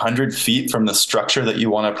than 100 feet from the structure that you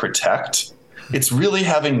want to protect, it's really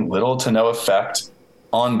having little to no effect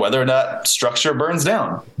on whether or not structure burns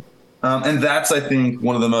down. And that's, I think,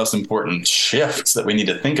 one of the most important shifts that we need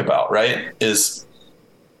to think about, right? Is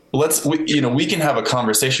we can have a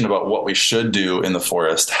conversation about what we should do in the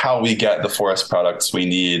forest, how we get the forest products we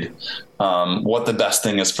need, what the best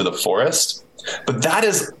thing is for the forest. But that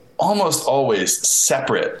is almost always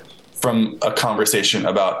separate from a conversation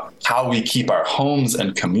about how we keep our homes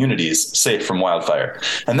and communities safe from wildfire.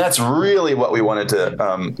 And that's really what we wanted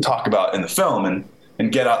to talk about in the film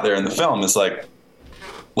and get out there in the film is like,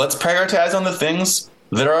 let's prioritize on the things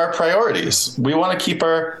that are our priorities. We want to keep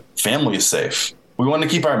our families safe. We want to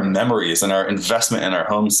keep our memories and our investment in our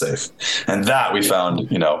homes safe. And that we found,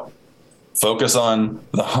 focus on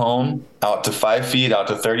the home out to 5 feet, out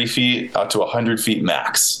to 30 feet, out to 100 feet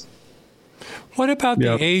max. What about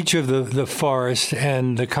the age of the forest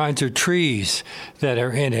and the kinds of trees that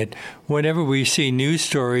are in it? Whenever we see news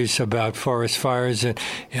stories about forest fires on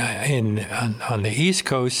the East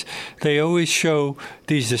Coast, they always show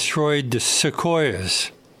these destroyed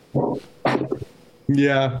sequoias.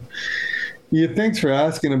 Yeah. Yeah, thanks for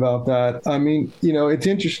asking about that. I mean, it's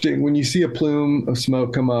interesting. When you see a plume of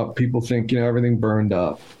smoke come up, people think, everything burned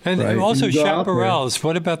up. And right? also chaparrals.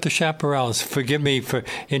 What about the chaparrals? Forgive me for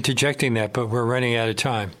interjecting that, but we're running out of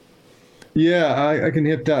time. Yeah, I can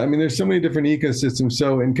hit that. I mean, there's so many different ecosystems.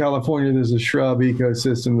 So in California, there's a shrub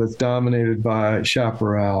ecosystem that's dominated by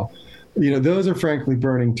chaparral. Those are frankly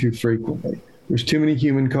burning too frequently. There's too many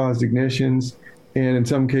human-caused ignitions. And in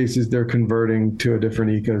some cases, they're converting to a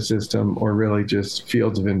different ecosystem or really just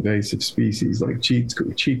fields of invasive species like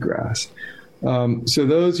cheatgrass. So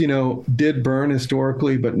those, did burn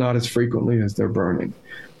historically, but not as frequently as they're burning.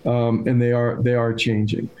 And they are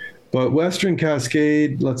changing. But Western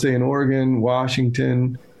Cascade, let's say in Oregon,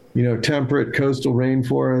 Washington, temperate coastal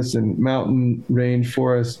rainforests and mountain range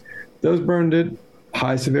forests, those burned at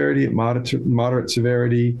high severity, at moderate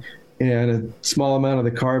severity. And a small amount of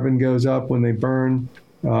the carbon goes up when they burn,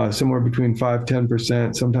 somewhere between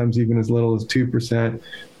 5-10%, sometimes even as little as 2%.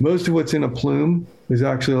 Most of what's in a plume is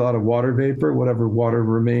actually a lot of water vapor, whatever water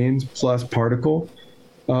remains, plus particle.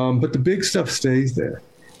 But the big stuff stays there.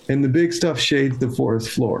 And the big stuff shades the forest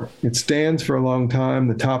floor. It stands for a long time.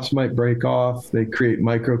 The tops might break off. They create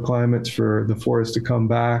microclimates for the forest to come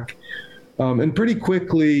back. And pretty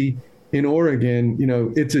quickly in Oregon,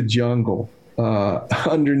 it's a jungle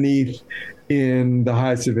underneath in the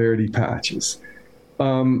high severity patches.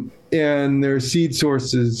 And there are seed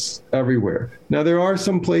sources everywhere. Now, there are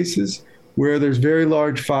some places where there's very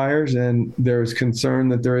large fires and there's concern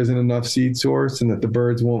that there isn't enough seed source and that the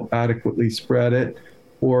birds won't adequately spread it.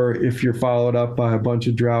 Or if you're followed up by a bunch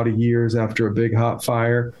of droughty years after a big hot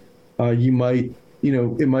fire, it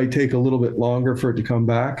might take a little bit longer for it to come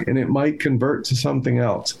back and it might convert to something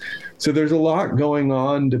else. So there's a lot going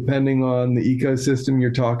on depending on the ecosystem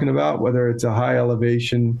you're talking about, whether it's a high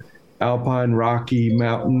elevation, alpine, rocky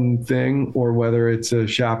mountain thing, or whether it's a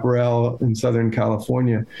chaparral in Southern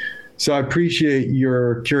California. So I appreciate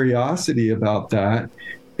your curiosity about that.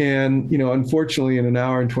 And, unfortunately, in an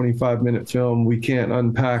hour and 25-minute film, we can't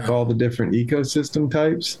unpack all the different ecosystem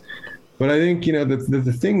types. But I think,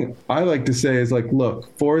 the thing I like to say is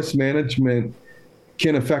look, forest management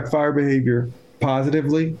can affect fire behavior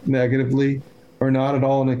positively, negatively, or not at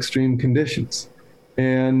all in extreme conditions.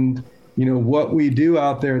 And, what we do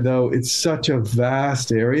out there, though, it's such a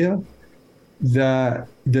vast area that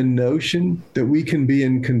the notion that we can be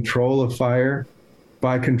in control of fire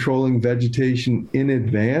by controlling vegetation in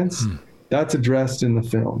advance, that's addressed in the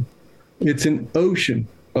film. It's an ocean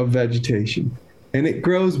of vegetation, and it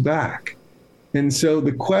grows back. And so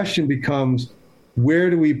the question becomes, where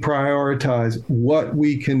do we prioritize what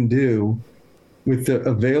we can do with the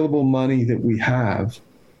available money that we have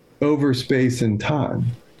over space and time?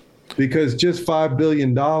 Because just $5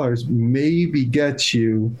 billion maybe gets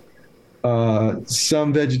you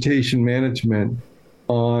some vegetation management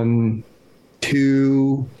on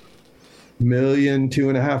 2 million,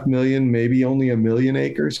 2.5 million, maybe only 1 million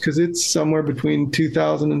acres, because it's somewhere between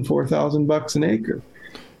 $2,000 and $4,000 an acre.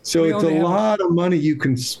 So it's a lot of money you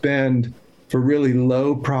can spend for really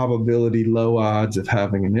low probability, low odds of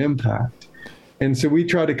having an impact. And so we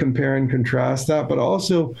try to compare and contrast that, but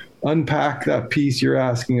also unpack that piece you're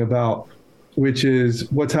asking about, which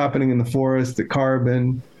is what's happening in the forest, the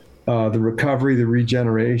carbon, the recovery, the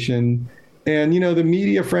regeneration. And, the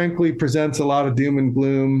media, frankly, presents a lot of doom and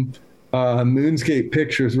gloom, moonscape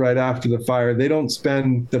pictures right after the fire. They don't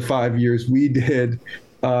spend the 5 years we did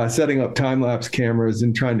setting up time-lapse cameras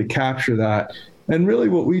and trying to capture that. And really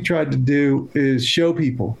what we tried to do is show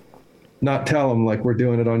people, not tell them like we're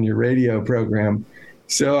doing it on your radio program.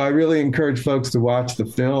 So I really encourage folks to watch the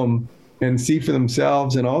film and see for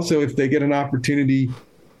themselves. And also if they get an opportunity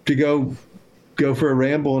to go for a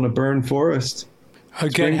ramble in a burned forest.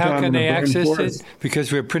 Again, how can they access it?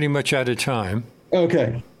 Because we're pretty much out of time.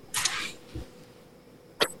 Okay.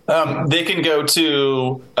 They can go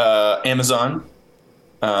to Amazon,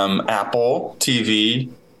 Apple TV,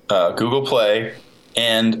 Google Play,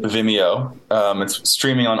 and Vimeo. It's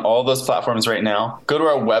streaming on all those platforms right now. Go to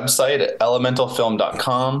our website at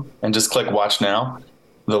elementalfilm.com and just click Watch Now.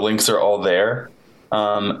 The links are all there. We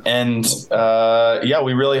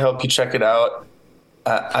really hope you check it out.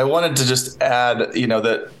 I wanted to just add,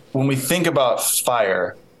 that when we think about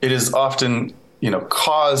fire, it is often,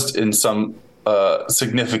 caused in some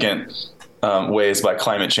significant ways by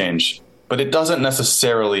climate change, but it doesn't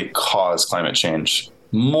necessarily cause climate change.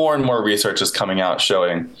 More and more research is coming out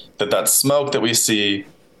showing that smoke that we see,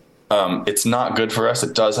 it's not good for us.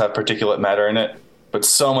 It does have particulate matter in it, but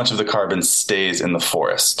so much of the carbon stays in the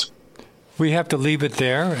forest. We have to leave it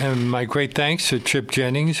there, and my great thanks to Chip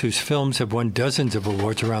Jennings, whose films have won dozens of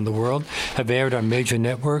awards around the world, have aired on major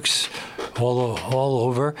networks all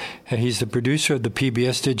over, and he's the producer of the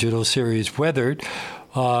PBS digital series Weathered,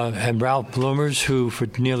 and Ralph Bloemers, who for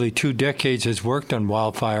nearly 2 decades has worked on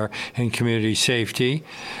wildfire and community safety.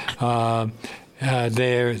 The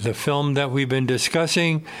film that we've been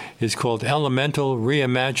discussing is called Elemental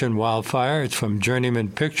Reimagine Wildfire. It's from Journeyman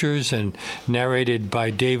Pictures and narrated by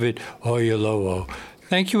David Oyelowo.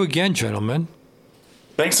 Thank you again, gentlemen.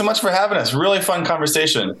 Thanks so much for having us. Really fun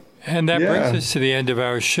conversation. And that brings us to the end of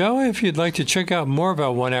our show. If you'd like to check out more of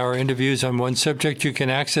our 1-hour interviews on one subject, you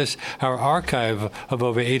can access our archive of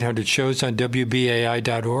over 800 shows on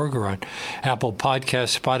WBAI.org or on Apple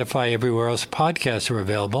Podcasts, Spotify, everywhere else podcasts are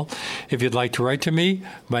available. If you'd like to write to me,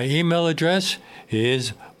 my email address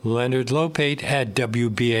is Leonard Lopate at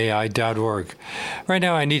WBAI.org. Right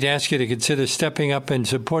now, I need to ask you to consider stepping up and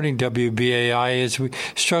supporting WBAI as we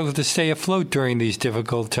struggle to stay afloat during these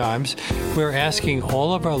difficult times. We're asking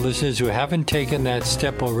all of our listeners who haven't taken that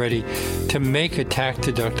step already to make a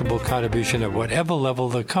tax-deductible contribution at whatever level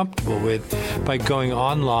they're comfortable with by going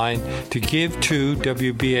online to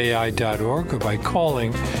give2WBAI.org or by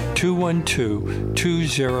calling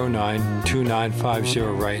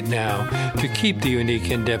 212-209-2950 right now to keep the unique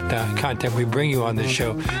in-depth content we bring you on the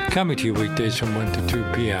show coming to you weekdays from 1 to 2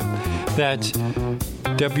 p.m. That's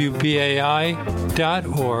WBAI.org.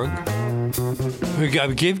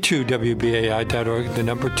 Give to WBAI.org, the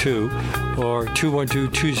number 2, or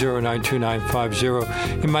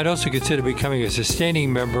 212-209-2950. You might also consider becoming a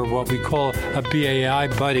sustaining member of what we call a BAI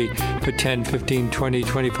buddy for $10, $15, $20,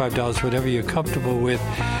 $25, whatever you're comfortable with,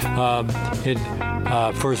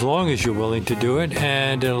 for as long as you're willing to do it.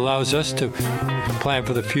 And it allows us to plan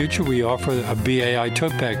for the future. We offer a BAI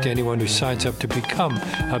tote bag to anyone who signs up to become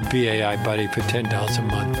a BAI buddy for $10 a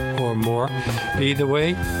month or more. Either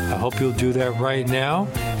way, I hope you'll do that right now,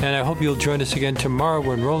 and I hope you'll join us again tomorrow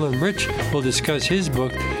when Roland Rich will discuss his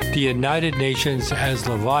book, The United Nations as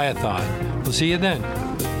Leviathan. We'll see you then.